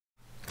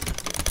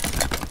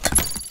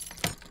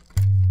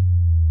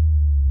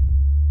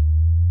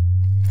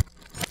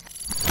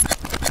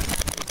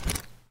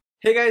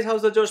Hey guys,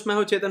 house the जोश। मैं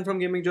हूं चेतन फ्रॉम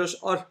गेमिंग जोश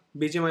और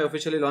बीजीएमआई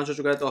ऑफिशियली लॉन्च हो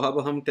चुका है। तो अब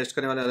हम टेस्ट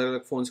करने वाले अलग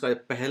अलग फ़ोन्स का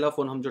पहला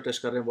फ़ोन हम जो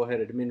टेस्ट कर रहे हैं वो है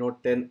Redmi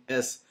Note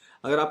 10S।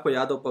 अगर आपको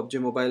याद हो PUBG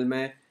मोबाइल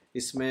में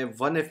इसमें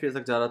 1 FPS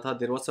तक जा रहा था।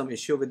 There was some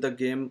issue with the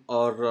game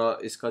और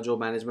इसका जो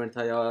मैनेजमेंट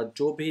था या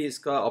जो भी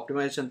इसका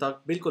ऑप्टिमाइजेशन था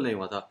बिल्कुल नहीं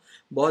हुआ था।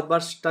 बहुत बार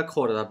स्टक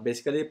हो रहा था,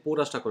 बेसिकली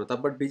पूरा स्टक हो रहा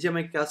था। बट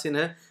बीजीएमआई क्या सीन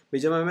है,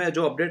 बीजीएमआई में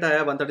जो अपडेट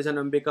आया 137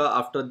 MB का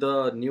after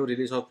the new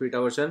release of beta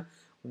version,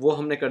 वो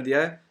हमने कर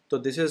दिया है। तो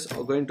this is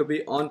going to be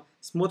on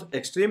smooth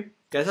extreme.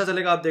 कैसा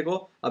चलेगा आप देखो।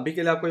 अभी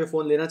के लिए आपको ये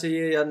फ़ोन लेना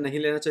चाहिए या नहीं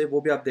लेना चाहिए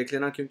वो भी आप देख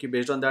लेना, क्योंकि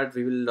based on that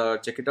we will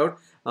check it out.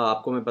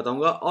 आपको मैं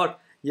बताऊंगा। और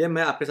ये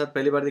मैं आपके साथ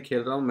पहली बार ही खेल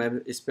रहा हूँ, मैं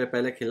इस पे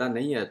पहले खेला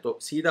नहीं है, तो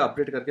सीधा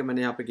अपडेट करके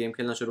मैंने यहाँ पे गेम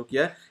खेलना शुरू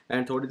किया है।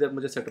 एंड थोड़ी देर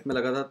मुझे सेटअप में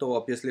लगा था, तो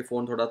ऑब्वियसली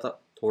फ़ोन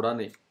थोड़ा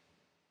नहीं,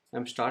 I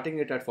am starting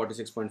it at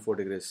 46.4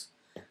 degrees.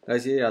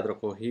 Guys ये याद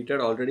रखो,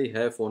 हीटेड ऑलरेडी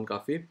है फ़ोन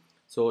काफ़ी।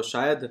 सो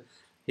शायद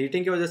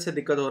हीटिंग की वजह से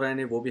दिक्कत हो रहा है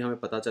नहीं, वो भी हमें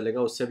पता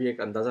चलेगा, उससे भी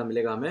एक अंदाज़ा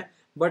मिलेगा हमें।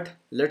 But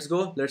let's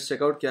go, let's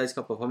check out क्या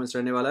इसका परफॉर्मेंस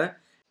रहने वाला है।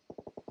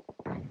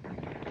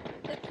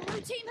 The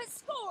blue team has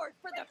scored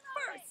for the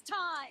first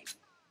time.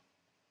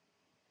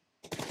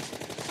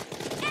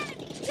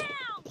 Enemy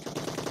down.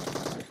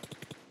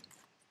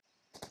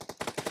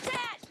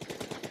 Dead.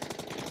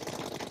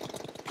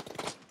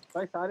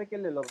 भाई सारे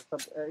किल ले लो सब।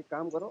 एक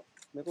काम करो,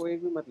 मेरे को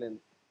एक भी मत लेना।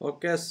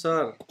 Okay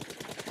sir.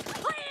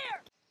 Clear.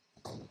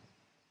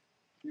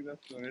 सीधा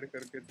स्लाइड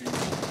करके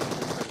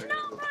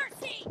No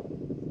mercy.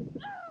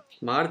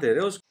 मार दे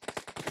रहे हो उसको।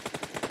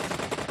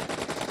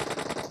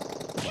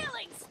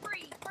 Killing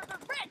spree for the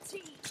red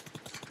team.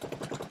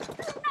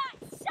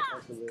 Nice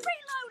shot.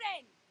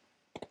 Reloading.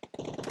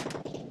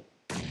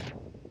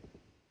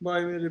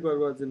 भाई मेरी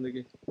बर्बाद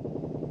जिंदगी।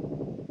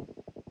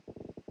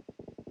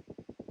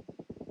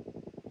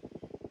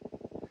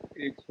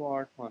 एक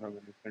 108 मारा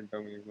मैंने सेंटर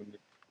में एक बंदे।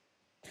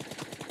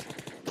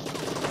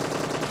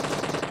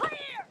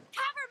 Clear.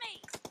 Cover me.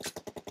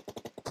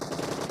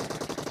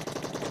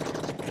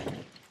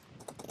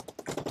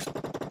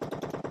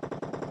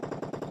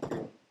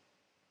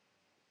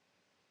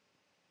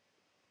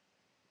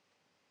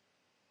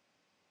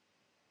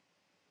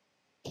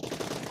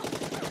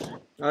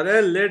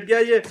 अरे लेट गया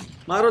ये,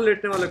 मारो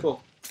लेटने वाले को।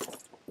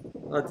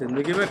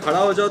 जिंदगी में खड़ा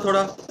हो जाओ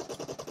थोड़ा।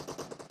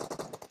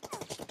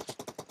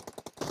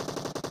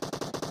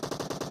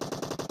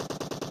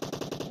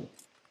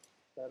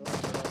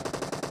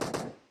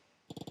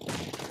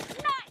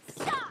 Nice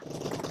shot.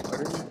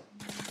 अरे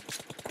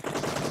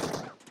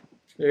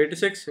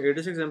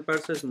 86 एम्पायर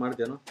से मार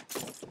दिया ना।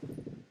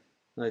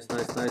 Nice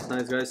nice nice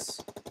nice guys.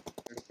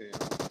 करते हैं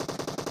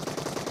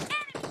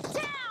Enemy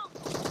down.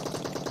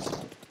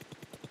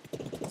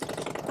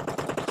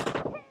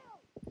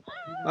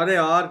 अरे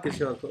यार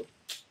किसी और को।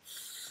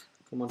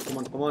 Come on come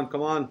on come on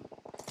come on.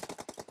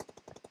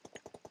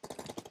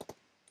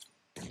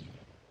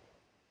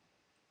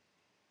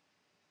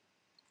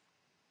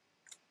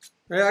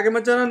 आगे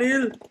मत जाना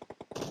नील।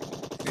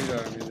 नहीं जा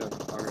रहा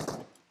आगे।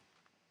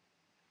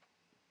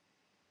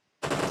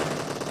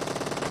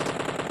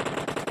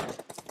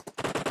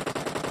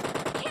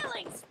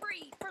 Killing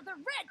spree for the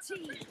red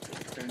team.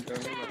 Centre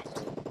में जाता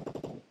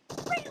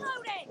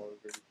Reloading.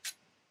 ऑलरेडी।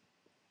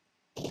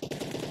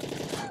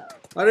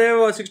 अरे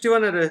वो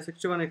 61 है रे,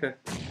 61 एक है।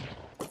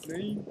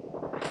 नहीं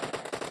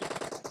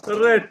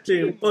रेड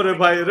टीम। अरे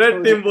भाई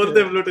रेड टीम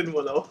बोलते ब्लू टीम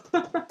बोला हो।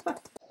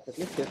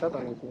 एटलीस्ट कैसा था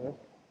नहीं इसमें।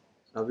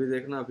 अभी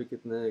देखना अभी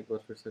कितने हैं, एक बार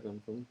फिर से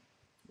कंफर्म।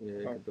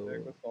 ये 1 2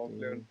 देखो 100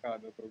 प्लेयर 3 का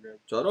आदत हो गया।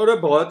 चलो। अरे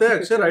बहुत है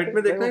अक्षय, राइट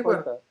में देखना एक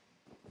बार।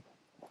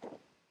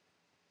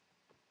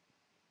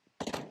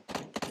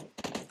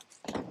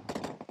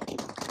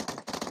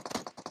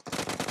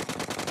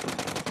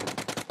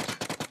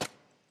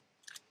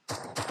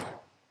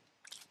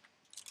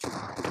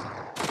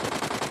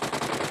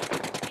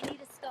 I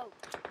need a scope.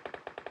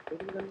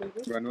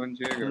 One one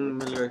चाहिए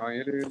मिल गए। हाँ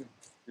ये ले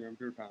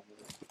यूएमपी उठा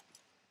मेरे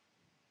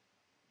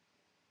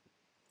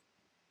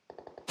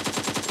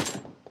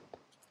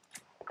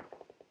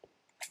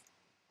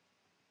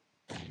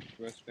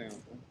वेस्ट है यहाँ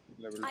पे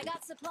level I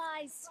got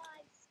supplies.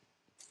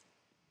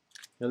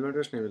 Helmet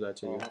waste नहीं मिला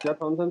चाहिए। क्या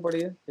थॉमसन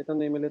पड़ी है, कितना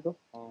नहीं मिले तो।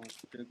 हाँ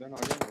चेतन आ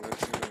गया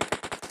वेस्ट में।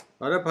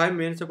 अरे भाई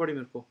मेन से पड़ी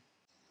मेरे को।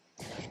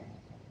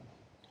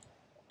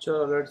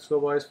 चलो लेट्स गो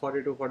बॉयज।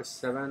 42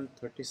 47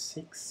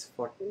 36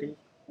 40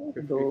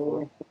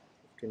 54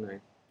 59।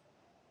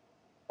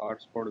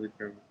 8 स्पॉट दिख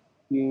रहे हैं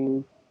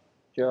 3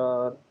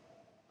 4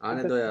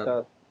 आने दो यार,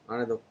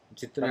 आने दो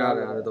जितने आ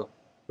रहे हैं आने दो।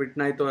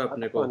 पिटना ही तो है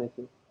अपने को।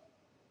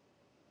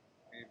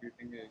 ये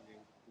बीटिंग है ये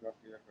पूरा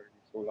क्लियर करेगी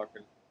 16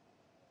 किल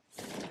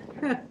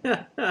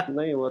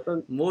नहीं हुआ तो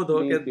मुंह धो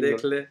के 3 किल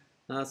देख ले।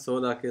 हाँ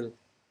 16 किल।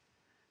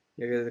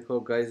 ये देखो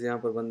गाइस यहाँ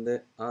पर बंदे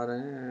आ रहे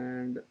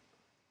हैं एंड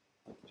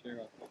अच्छे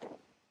का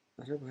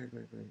अरे भाई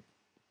भाई भाई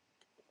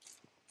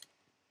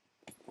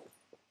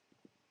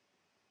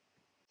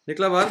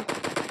निकला बाहर।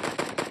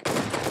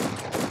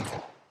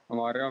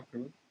 हमारे आपके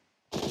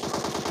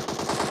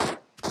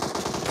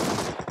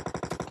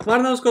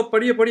मारना उसको।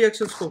 पढ़िए पढ़िए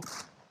अक्षय उसको।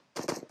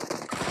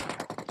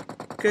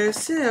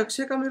 कैसे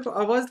अक्षय का मेरे को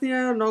आवाज नहीं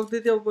आया और नॉक दे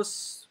दिया बस।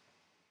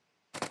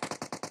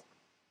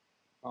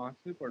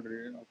 आंखें पड़ रही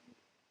है आपको।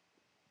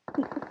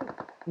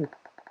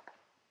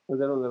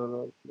 उधर उधर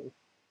उधर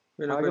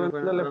कोई आगे ना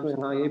बंदा लेफ्ट आराम में,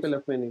 से हाँ यहीं पे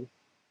लेफ्ट में नहीं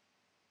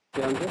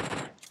ध्यान से।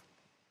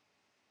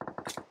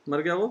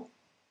 मर गया वो।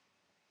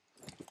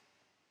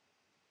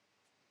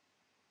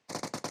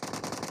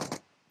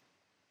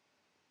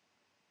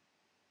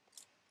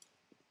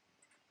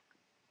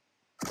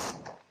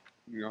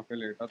 यहाँ पे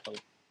लेटा था।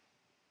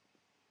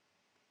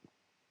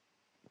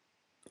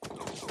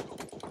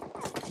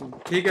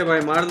 ठीक है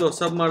भाई, मार लो,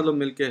 सब मार लो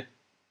मिलके।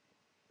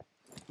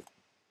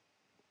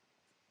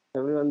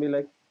 एवरीवन बी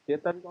लाइक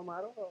चेतन को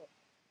मारो।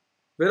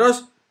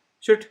 विरोश,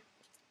 शिट।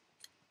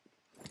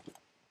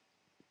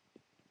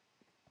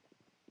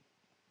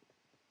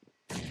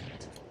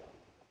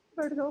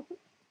 बैठ जाओ।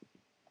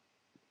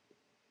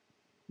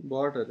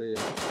 बॉट है ये।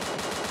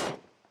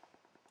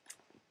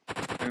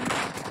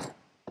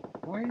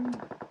 भाई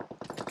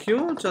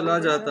क्यों चला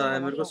इधर जाता बैठा है, है,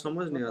 मेरे को बताओ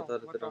समझ नहीं बताओ आता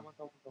बताओ तेरा।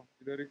 बताओ बताओ।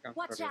 इधर ही कैंप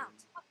Watch कर रहा है। out!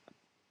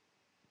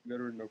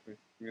 इधर विंडो पे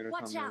मेरे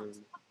Watch सामने out!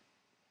 विंडो।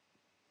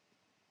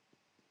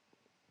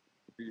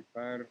 फ्री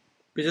फायर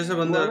पीछे से तू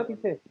बंदे आना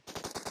पीछे।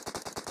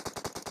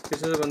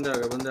 पीछे से बंदे आ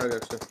गए, बंदे आ गए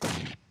अक्षय।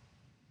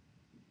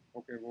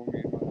 ओके वो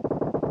मेन वाला।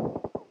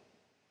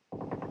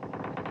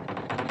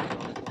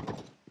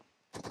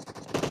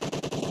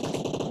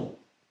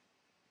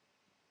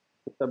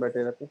 कितना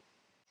बैठे रहते,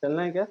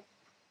 चलना है क्या?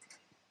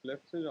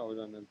 लेफ्ट से जाओ,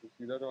 जाना है तो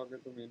सीधा जाओगे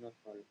तो मेन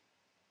वाला आगे।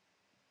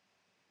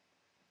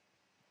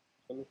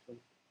 चलो चलो।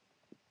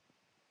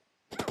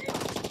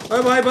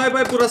 अरे भाई भाई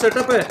भाई, पूरा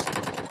सेटअप है।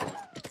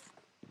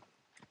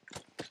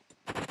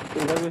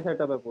 इधर भी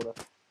सेटअप है पूरा,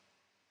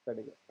 कट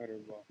गया। अरे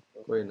वाह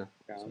तो कोई ना।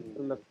 काम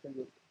तो लगता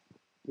है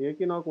ये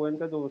कि नॉक वन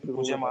का जो शुरू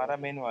मुझे में था। मारा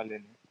मेन वाले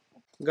ने।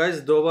 गाइस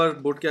 2 बार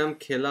बूट कैम्प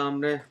खेला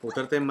हमने,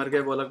 उतरते ही मर गए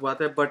वो अलग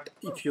बात है, but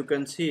if you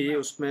can see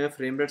उसमें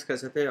फ्रेम रेट्स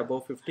कैसे थे, अबव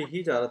 50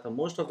 ही जा रहा था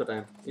मोस्ट ऑफ द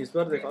टाइम। इस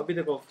बार देखो, अभी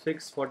देखो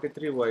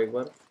 643 हुआ एक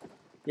बार,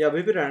 ये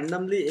अभी भी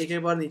रैंडमली एक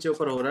एक बार नीचे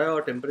ऊपर हो रहा है।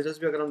 और टेम्परेचर्स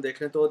भी अगर हम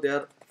देखें तो they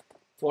are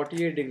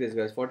 48 degrees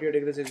guys. 48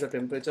 degrees is the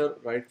temperature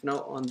right now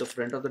on the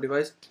front of the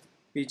device.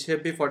 पीछे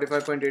भी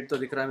 45.8 तो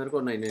दिख रहा है मेरे को,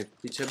 नहीं नहीं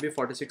पीछे भी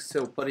 46 से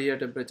ऊपर ही है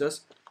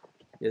टेम्परेचर्स।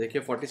 ये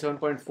देखिए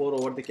 47.4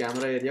 ओवर द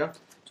कैमरा एरिया।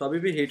 सो अभी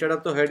भी हीटेड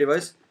अप तो है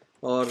डिवाइस।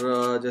 और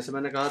जैसे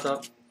मैंने कहा था,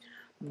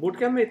 बूट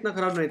कैम्प में इतना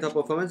ख़राब नहीं था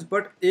परफॉर्मेंस,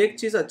 बट एक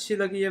चीज़ अच्छी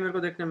लगी है मेरे को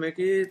देखने में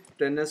कि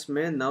 10S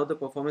में now the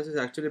performance is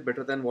actually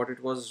better than what it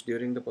was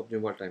during the PUBG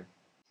mobile time.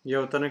 ये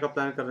उतरने का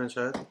प्लान कर रहे हैं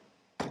शायद।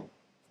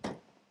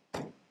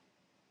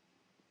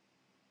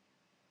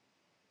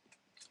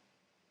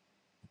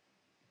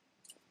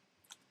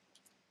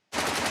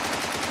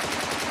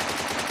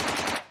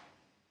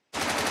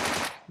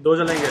 दो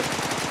जलेंगे।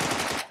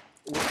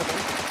 वो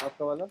खत्म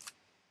आपका वाला।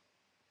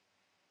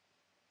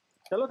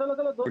 चलो चलो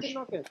चलो, दो कुछ तीन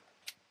नॉक है।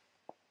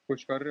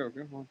 कुछ कर रहे हो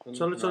क्या? हाँ चलो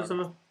चलो चलो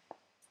चलो।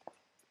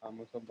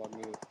 हम सब बाद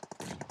में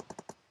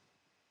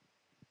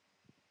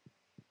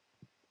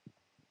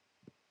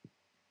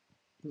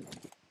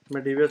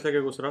मैं डीवीएस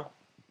लेके घुस रहा।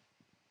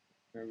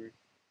 मैं भी।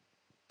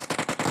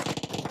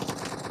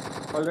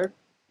 ऑलराइट,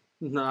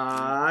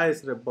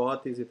 नाइस रे,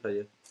 बहुत इजी था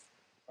ये।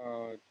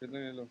 चलो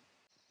ये लो।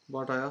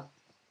 बॉट आया,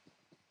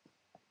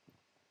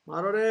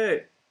 मारो रे,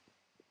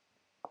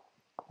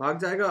 भाग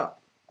जाएगा।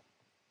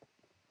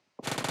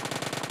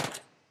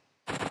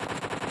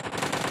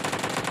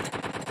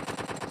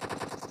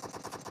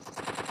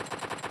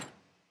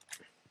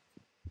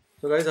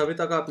 तो गाइस अभी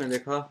तक आपने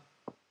देखा,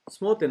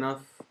 smooth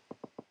enough,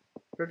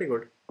 pretty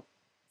good,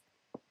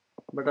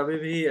 but अभी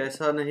भी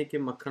ऐसा नहीं कि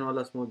मक्खन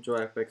वाला स्मूथ जो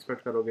आप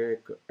एक्सपेक्ट करोगे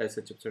एक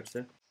ऐसे चिपसेट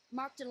से।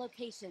 Marked a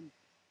location.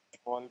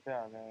 वॉल पे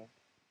आ गए।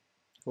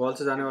 वॉल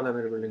से जाने वाला है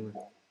मेरी बिल्डिंग में।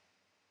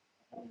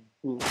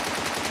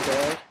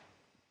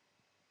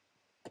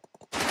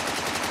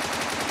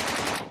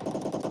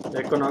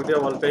 एक को नॉक दिया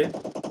वॉल पे ही।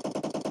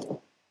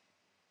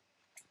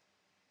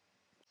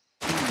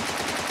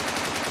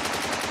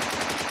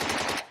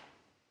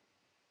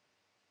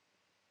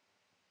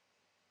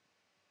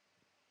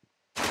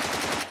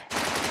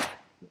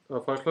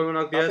 फर्स्ट फ्लोर में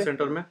नॉक दिया है,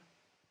 सेंटर में।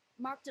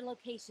 Marked a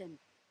location.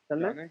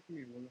 चलना है? जाना है कि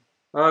नहीं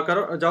बोलो।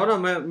 करो, जाओ ना।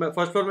 मैं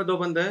फर्स्ट फ्लोर में 2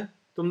 बंदे हैं,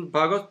 तुम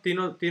भागो,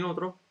 तीनों तीनों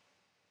उतरो।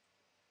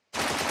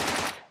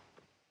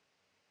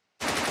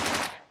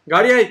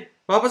 गाड़ी आई,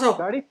 वापस आओ।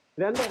 गाड़ी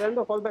रहने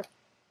दो, फॉल बैक।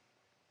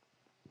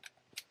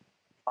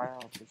 आया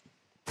वापस।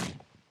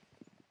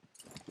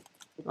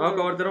 आओ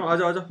कवर दे रहा हूँ, आ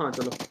जाओ आ जाओ। हाँ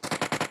चलो।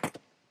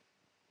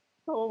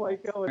 ओ भाई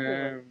क्या बचे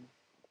भाई।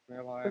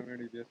 मैं भाई मैं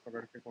डीपीएस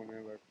पकड़ के कोने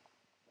में बैठ।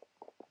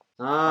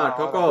 हाँ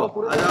ठोको, चलो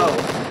पूरे आ जाओ।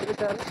 पूरे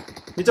तैयार है?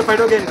 नीचे फाइट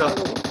हो गया इनका।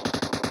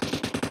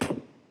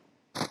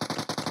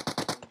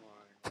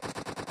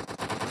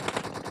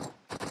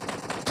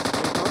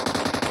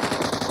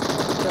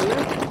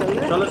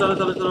 चलने चलो चलो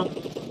चलो चलो।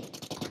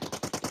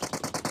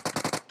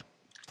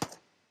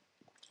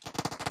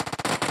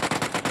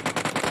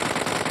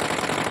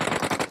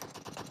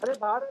 अरे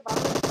बाहर है, बाहर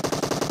है।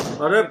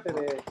 अरे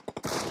तेरे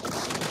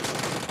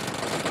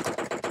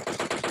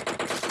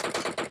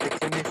एक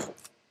फिनिश।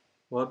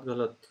 बहुत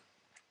गलत।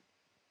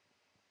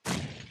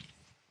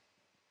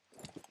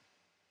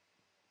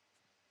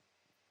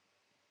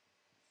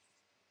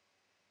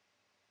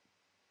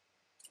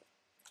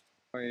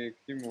 हाँ, एक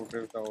ही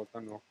मोटिव था, होता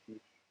नॉक।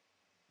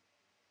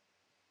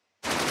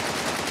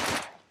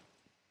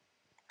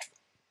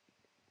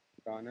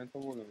 गाने तो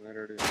बोलो, मैं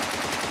रेडी हूँ।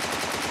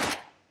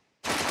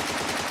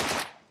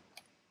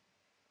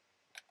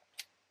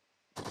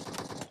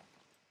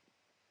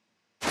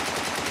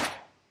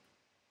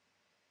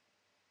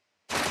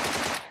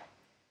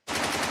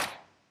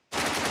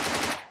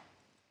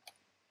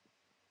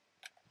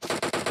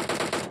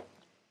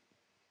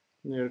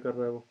 नेड कर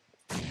रहा है वो।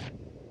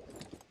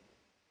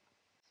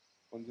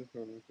 कौन से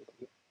फ्लोर में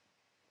से?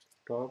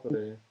 टॉप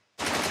रहे हैं।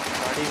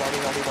 गाड़ी गाड़ी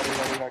गाड़ी गाड़ी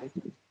गाड़ी गाड़ी।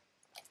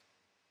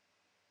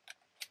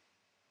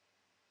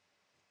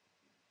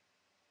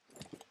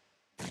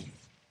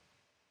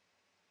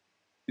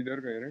 इधर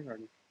गए रे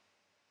गाड़ी।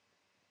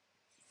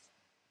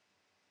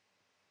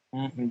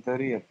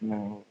 इधर ही अपने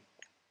वो।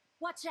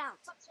 Watch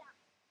out!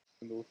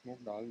 दो स्मोक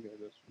डाल दिया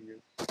जस्ट इन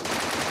केस।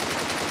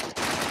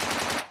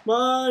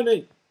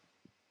 नहीं,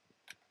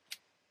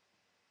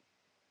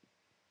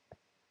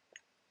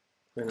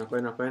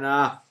 कोई ना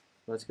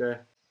बच गए।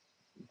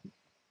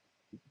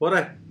 हो रहा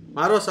है,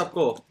 मारो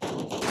सबको।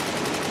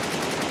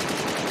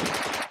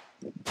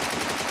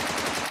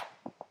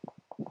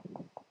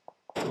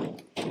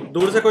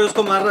 दूर से कोई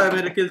उसको मार रहा है,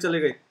 मेरी किल चली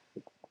गई।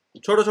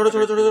 छोड़ो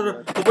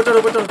ऊपर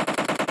चढ़ो।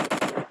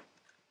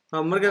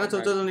 हाँ मर गया ना,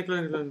 चलो निकलो।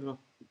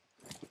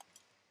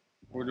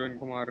 वो जो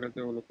इनको मार रहे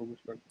थे वो लोग को कुछ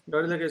कर।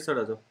 गाड़ी लेके इस साइड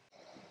आ जाओ।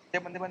 ये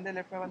बंदे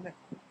लेफ्ट में बंदे।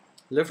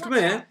 लेफ्ट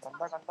में है।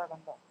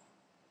 गंदा।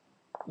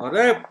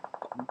 अरे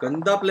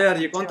गंदा प्लेयर,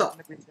 ये कौन था?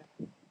 अपने पीछे।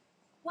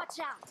 Watch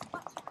out!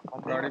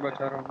 गाड़ी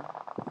बचा रहा हूँ।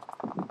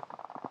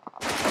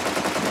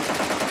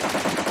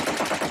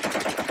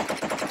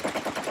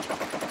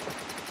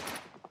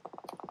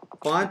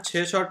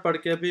 5-6 शॉट पड़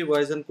के भी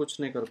वाइजन कुछ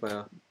नहीं कर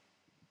पाया।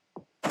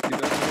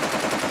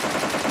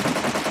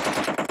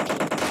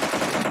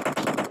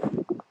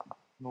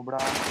 नुबड़ा।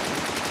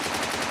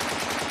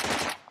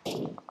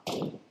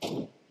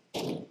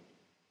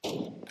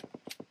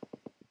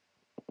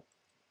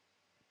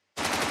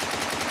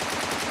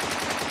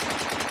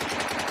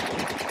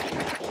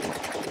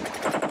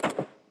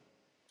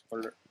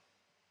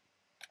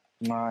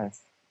 नाइस।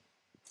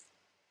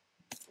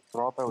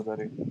 ड्रॉप है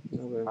उधर ही।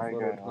 अब आए M4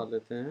 गए उठा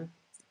लेते हैं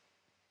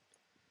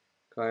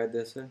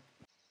कायदे से।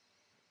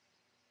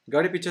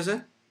 गाड़ी पीछे से।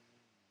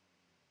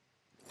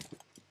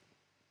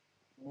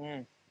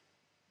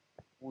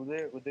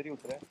 उधर ही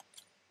उतरे।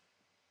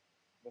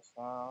 बस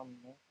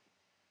सामने।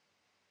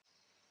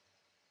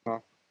 हाँ।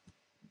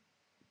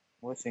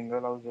 वो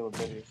सिंगल हाउस है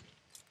उधर ही।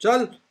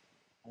 चल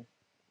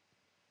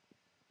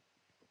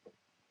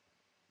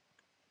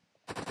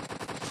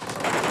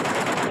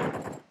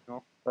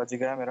बच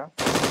गया मेरा।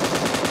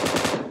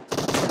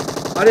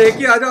 अरे एक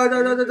ही आजा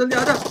जल्दी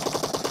आजा।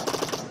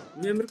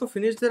 ये मेरे को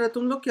फिनिश दे रहा है।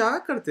 तुम लोग क्या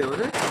करते हो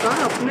रे?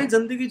 कहाँ अपनी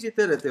जिंदगी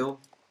जीते रहते हो।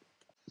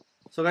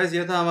 सो गाइस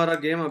ये था हमारा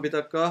गेम अभी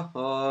तक का,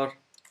 और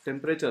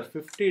टेम्परेचर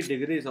 50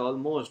 डिग्रीज,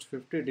 ऑलमोस्ट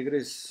 50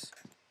 डिग्रीज।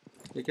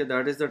 देखिए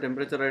that is the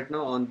temperature right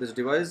now on this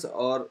device,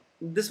 और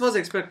दिस वाज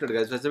एक्सपेक्टेड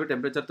गाइस। वैसे भी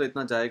टेम्परेचर तो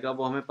इतना जाएगा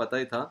वो हमें पता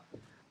ही था।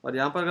 और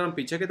यहाँ पर अगर हम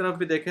पीछे की तरफ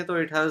भी देखें तो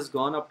it has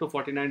gone up to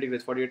 49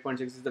 degrees,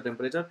 48.6 is the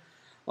temperature.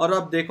 और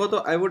अब देखो तो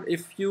I would,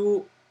 if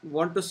you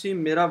want to सी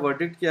मेरा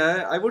वर्डिक्ट क्या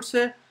है, I would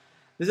say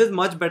this is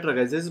much better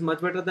guys. This is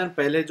much better than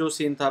पहले जो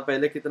सीन था।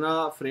 पहले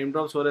कितना फ्रेम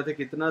ड्रॉप्स हो रहे थे,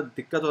 कितना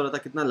दिक्कत हो रहा था,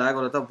 कितना लैग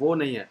हो रहा था, वो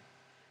नहीं है।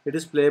 It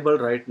is payable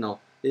right now.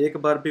 एक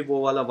बार भी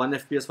वो वाला 1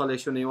 FPS वाला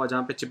इशू नहीं हुआ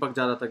जहाँ पे चिपक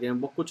जा रहा था गेम,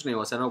 वो कुछ नहीं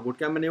हुआ। सैनो गुड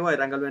कैम में नहीं हुआ,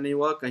 एरंगल में नहीं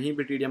हुआ, कहीं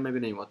भी TDM में भी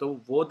नहीं हुआ। तो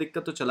वो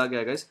दिक्कत तो चला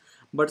गया गाइस।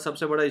 बट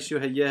सबसे बड़ा इशू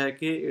है ये है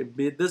कि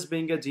this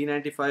being a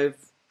G95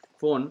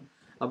 phone,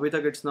 अभी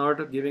तक it's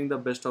not giving the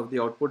best of the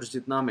outputs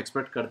जितना हम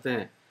एक्सपेक्ट करते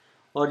हैं।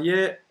 और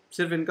ये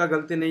सिर्फ इनका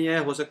गलती नहीं है,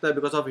 हो सकता है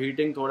बिकॉज ऑफ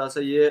हीटिंग थोड़ा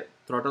सा ये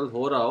थ्रॉटल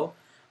हो रहा हो,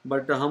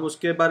 बट हम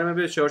उसके बारे में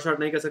भी श्योर शॉट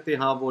नहीं कर सकते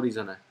हाँ वो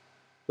रीज़न है।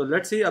 तो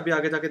लेट्स सी, अभी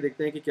आगे जाके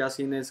देखते हैं कि क्या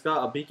सीन है इसका।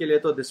 अभी के लिए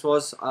तो this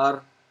was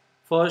our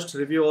first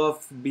review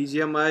of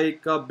BGMI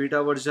का beta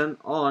version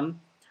on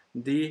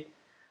the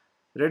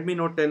Redmi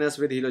Note 10S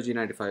with Hilo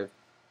G95।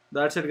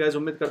 That's it guys.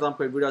 उम्मीद करता हूँ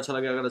आपको वीडियो अच्छा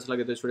लगे। अगर अच्छा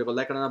लगे तो इस वीडियो को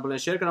लाइक करना ना भूलें,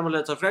 शेयर करना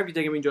भूलें, सब्सक्राइब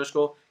कीजिए गेमिंग जोश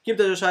को। कीप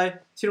द जोश high.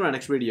 C you in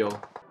next video.